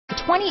The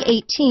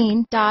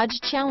 2018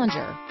 Dodge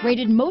Challenger,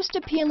 rated most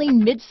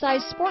appealing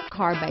midsize sport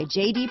car by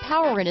J.D.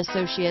 Power and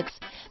Associates,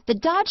 the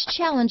Dodge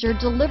Challenger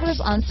delivers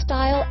on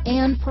style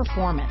and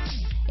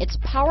performance. It's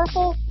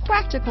powerful,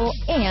 practical,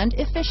 and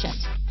efficient.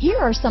 Here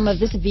are some of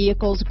this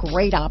vehicle's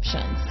great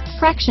options: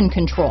 traction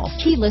control,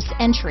 keyless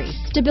entry,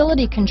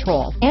 stability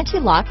control,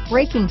 anti-lock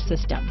braking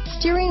system,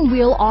 steering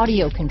wheel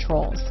audio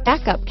controls,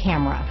 backup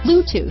camera,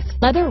 Bluetooth,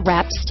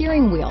 leather-wrapped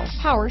steering wheel,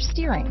 power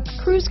steering,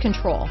 cruise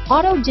control,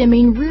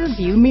 auto-dimming rear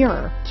view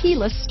mirror,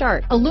 keyless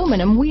start,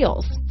 aluminum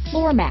wheels,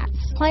 floor mats,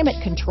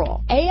 climate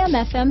control,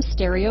 AM/FM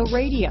stereo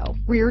radio,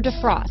 rear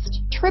defrost,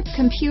 trip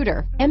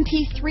computer,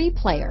 MP3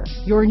 player.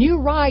 Your new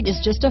ride is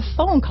just a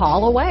phone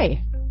call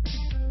away.